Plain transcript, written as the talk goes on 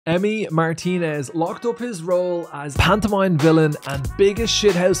Emi Martinez locked up his role as pantomime villain and biggest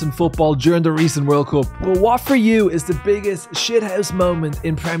shithouse in football during the recent World Cup. But what for you is the biggest shithouse moment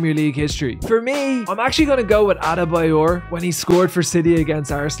in Premier League history? For me, I'm actually going to go with Adebayor when he scored for City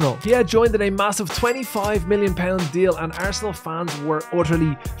against Arsenal. He had joined in a massive £25 million deal and Arsenal fans were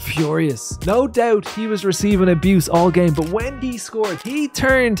utterly furious. No doubt he was receiving abuse all game, but when he scored, he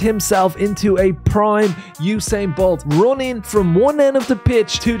turned himself into a prime Usain Bolt, running from one end of the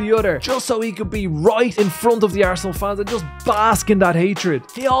pitch to the other just so he could be right in front of the Arsenal fans and just bask in that hatred.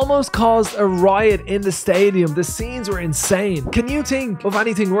 He almost caused a riot in the stadium. The scenes were insane. Can you think of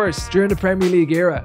anything worse during the Premier League era?